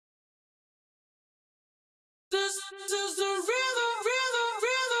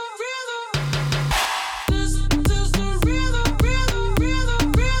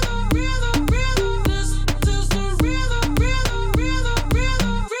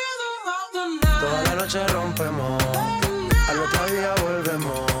Toda la noche rompemos, al otro día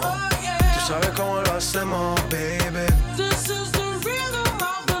volvemos. Tú sabes cómo lo hacemos, baby.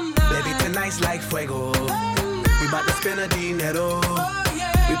 Baby, tonight's like fuego. We bout to spend the dinero.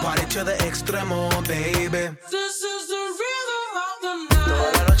 We party to the extremo, baby.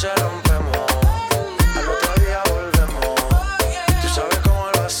 Toda la noche rompemos, al otro día volvemos. Tú sabes cómo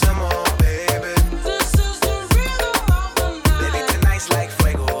lo hacemos, baby. Baby, tonight's like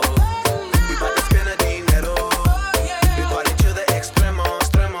fuego. We bout to spend the dinero. We party to the extremo,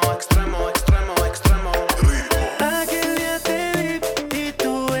 extremo, extremo, extremo, extremo. Aquel día te vi y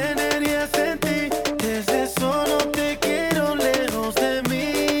tu energía sentí. Desde solo te quiero lejos de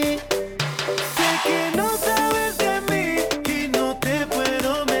mí. Sé que no sabes de mí y no te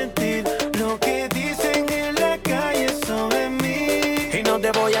puedo mentir. Lo que dicen en la calle sobre mí y no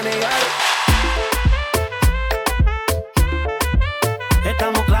te voy a negar.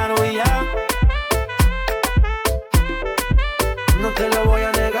 Estamos claros y ya. No te lo voy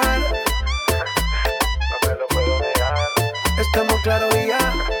a negar. No te lo puedo negar. Estamos claros y ya.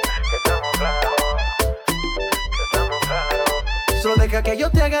 Estamos claros. Estamos claros. Solo deja que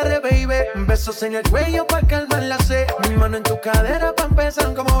yo te agarre, baby. Besos en el cuello pa' calmar la sed. Mi mano en tu cadera pa'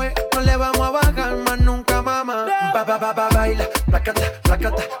 empezar, como ves. No le vamos a bajar más nunca, mamá. Baila, placata,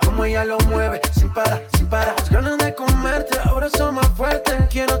 placata. Como ella lo mueve, sin parar, sin parar. Las ganas de comerte, ahora son más fuertes.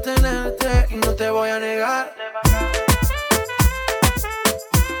 Quiero tenerte y no te voy a negar.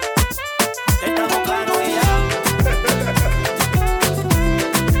 Estamos claros y ya.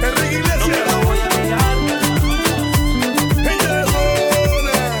 Enrique Iglesias. No te lo voy a negar. Ella de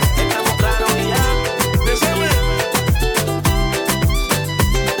zona. Estamos claros y ya. De Seme.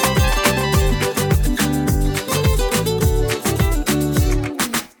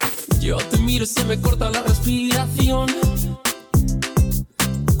 Yo te miro y se me corta la respiración.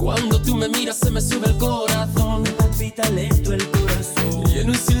 Cuando tú me miras se me sube el corazón. Me palpita lento el corazón. Y en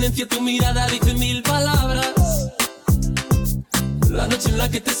un silencio tu mirada dice mil palabras. La noche en la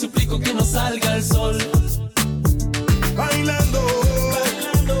que te suplico que no salga el sol. Bailando,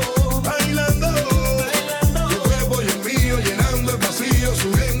 bailando, bailando. Tu cuerpo y el mío llenando el vacío,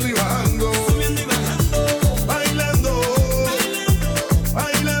 subiendo y bajando. Bailando,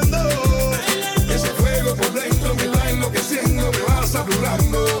 bailando. Ese fuego por dentro me va enloqueciendo, me va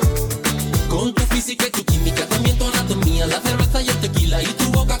saturando. Con tu física y tu química, también tu anatomía, la cerveza y el tequila y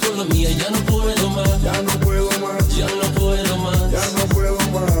tu boca con la mía. Ya no puedo más, Ya no puedo más, ya no puedo más. ya no puedo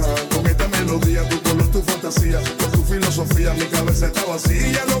más. Con esta melodía, tu color, tu fantasía, con tu filosofía, mi cabeza está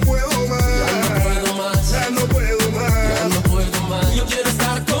vacía. Ya no puedo más, Ya no puedo más, ya no puedo más. ya no puedo más. Yo quiero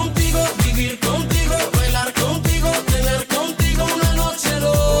estar contigo, vivir contigo, bailar contigo, tener contigo una noche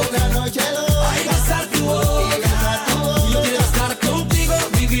loca. Ay, besar tu boca. Yo quiero estar contigo,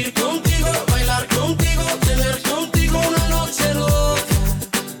 vivir contigo, bailar contigo, tener contigo una noche loca.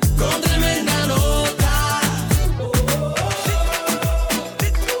 Con tremenda nota.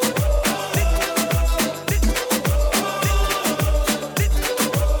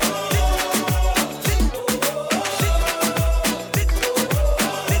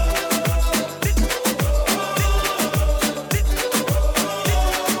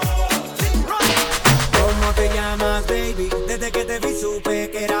 ¿Cómo te llamas, baby? Desde que te vi supe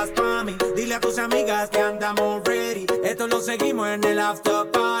que eras pa' mí. Dile a tus amigas que andamos ready. Esto lo seguimos en el after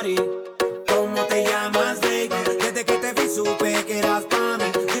party. ¿Cómo te llamas, baby? Desde que te vi supe que eras pa' mí.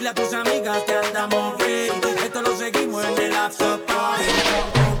 Dile a tus amigas que andamos ready. Esto lo seguimos en el after party.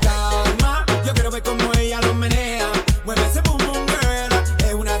 Con calma, yo quiero ver cómo ella lo menea. Mueve ese boom boom girl.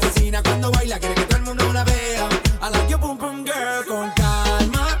 Es una asesina cuando baila, quiere que todo el mundo la vea. I like your boom boom girl. Con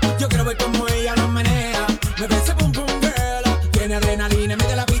calma, yo quiero ver cómo ella lo menea. Mueve ese boom boom girl. Tiene adrenalina,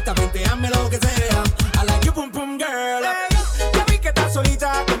 mete la pista, hazme lo que sea. I like your boom boom girl. Ya vi que estás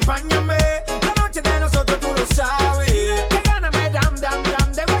solita, acompáñame. La noche de nosotros tú lo sabes. Que gana me dam dam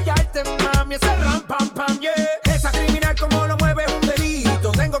dam de guayarte, mami. Ese ram pam pam, yeah. Esa criminal como lo mueve es un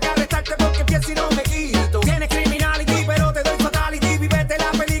delito. Tengo que arrestarte porque pienso y no me quito. Tienes criminality, pero te doy fatality. Vivete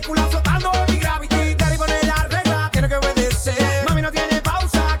la película flotando en mi gravity. Daddy, pone la regla, tiene que obedecer. Mami, no tiene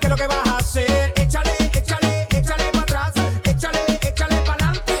pausa, ¿qué es lo que vas a hacer? Échale, échale, échale pa' atrás. Échale, échale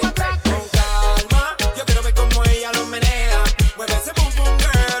pa'lante.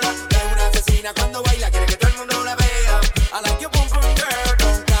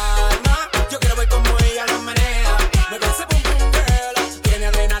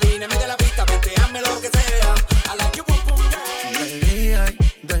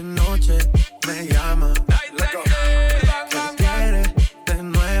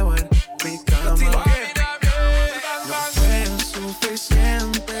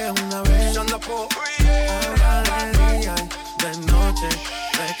 tiempo. Ahora de día y de noche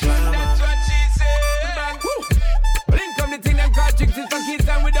reclama. That's what she said. Link up the thing and call chicks for kids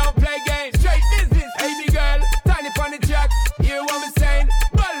and we don't play games. Straight business, baby girl. Tiny on the track. Hear what me saying?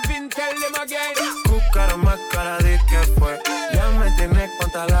 Balvin, tell them again. Buscaron más cara de que fue. Ya me tienes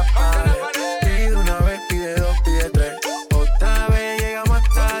contra la pared. Pide una vez, pide dos, pide tres. Otra vez llegamos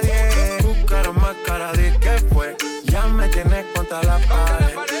hasta 10. Buscaron más cara de que fue. Ya me tienes contra la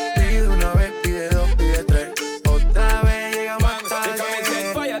pared. Pide una vez, pide dos, pide tres. Otra vez llegamos hasta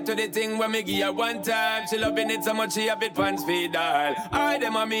 10. Fire to the thing when me give her one time. She loving it so much she a bit pants feed all. I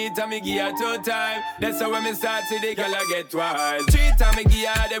them a meet and me give her 2 times. That's how when me start see the girl I get wild. 3 times me give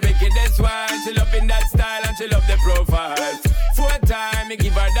her the wickedest one. She loving that style and she love the profile. 4 times me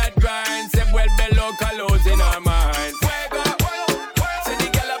give her that grind. Say well below colors in her mind. Fuego, say the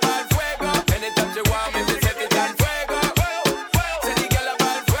girl about fuego. Anytime she want me to set it on fuego. Say the girl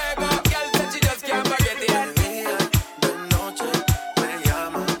about fuego. Girl said she just can't forget it. De día, de noche me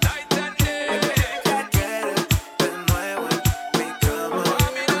llama. Night and day. ¿Qué quieres de nuevo en mi cama?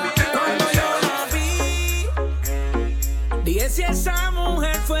 Cuando yo la vi, dije si esa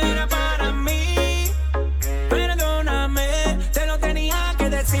mujer fuera para mí. Perdóname, te lo tenía que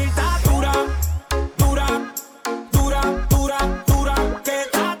decir. Está dura, dura, dura, dura, dura. Que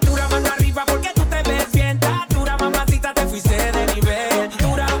está dura, mano arriba porque tú te ves bien. Está dura, mamacita, te fuiste de nivel.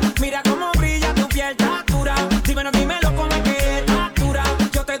 Dura, mira cómo brilla tu piel. Está dura, dímelo cómo es que está dura.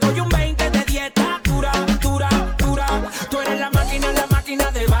 Yo te doy un 20 de 10. Está dura, dura, dura. Tú eres la máquina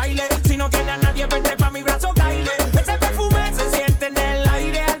de baile. Si no tienes a nadie, vente pa' mi brazo, baile. Ese perfume se siente en el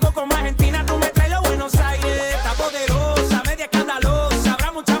aire. Algo como Argentina, tú me traes los Buenos Aires. Está poderosa, media escandalosa.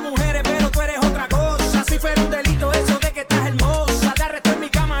 Habrá muchas mujeres, pero tú eres otra cosa. Si fuera un delito eso de que estás hermosa. Te arresto en mi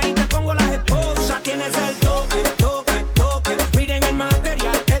cama y te pongo las esposas. Tienes el toque, toque, toque. Miren el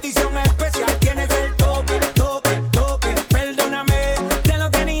material, edición especial. Tienes el toque, toque, toque. Perdóname, te lo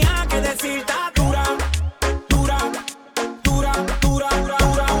tenía que decir. Está dura, dura, dura, dura,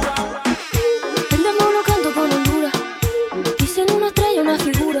 dura, dura. El demonio canto con Honduras. Dicen una estrella, una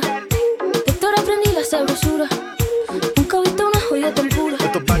figura. Doctor, aprendí la sabrosura. Nunca he visto una joya tan pura.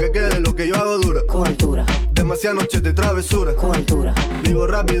 Esto es pa' que quede lo que yo hago dura. Con altura, Demasiadas noches de travesura. con altura, Vivo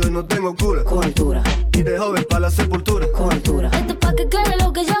rápido y no tengo cura. con altura, Y de joven pa' la sepultura. con altura, Esto es pa' que quede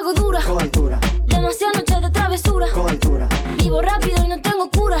lo que yo hago dura. con altura, Demasiadas noches de travesura. con altura, Vivo rápido y no tengo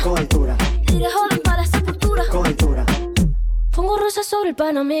cura. con altura, Iré joven para la sepultura. con altura. Pongo rosas sobre el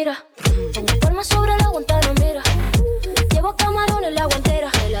Panamera. Pongo palmas sobre la Guantanamera. Llevo camarones en la guantera.